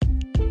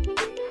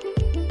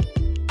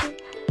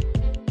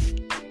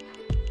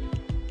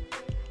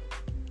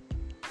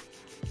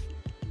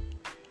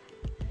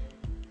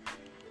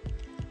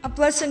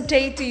pleasant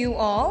day to you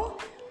all.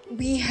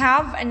 We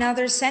have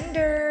another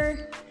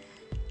sender.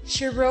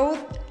 She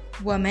wrote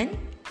Woman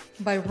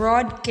by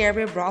Rod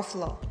Carey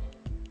Ruffalo.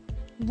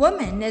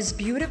 Woman is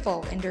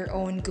beautiful in their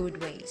own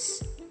good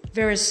ways.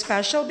 Very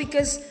special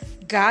because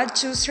God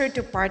chose her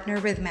to partner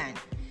with man.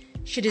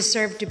 She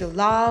deserves to be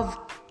loved,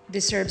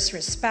 deserves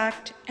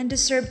respect, and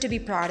deserves to be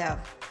proud of.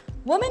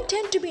 Women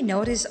tend to be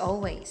noticed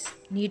always,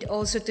 need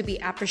also to be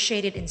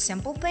appreciated in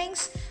simple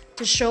things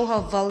to show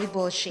how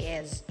valuable she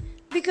is.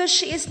 Because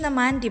she is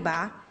naman,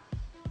 diba?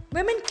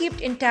 Women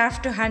keep in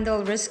tough to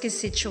handle risky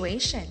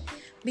situation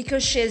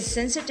because she is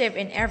sensitive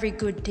in every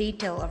good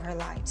detail of her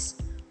lives.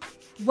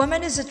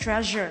 Woman is a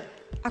treasure.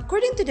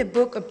 According to the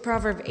book of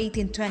Proverbs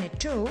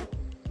 18:22,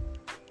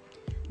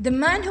 the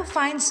man who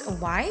finds a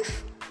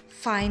wife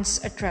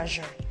finds a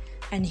treasure,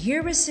 and he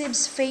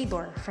receives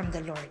favor from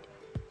the Lord.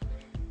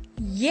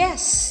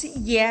 Yes,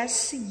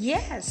 yes,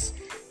 yes.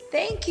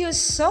 Thank you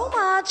so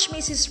much,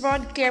 Mrs.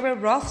 Rod Carey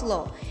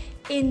Ruffalo.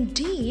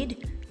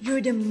 Indeed,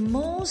 you're the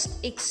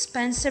most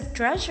expensive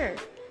treasure.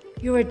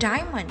 You're a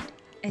diamond.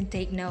 And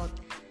take note,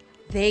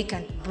 they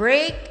can't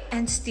break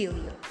and steal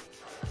you.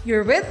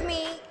 You're with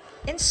me,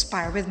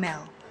 Inspire with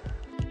Mel.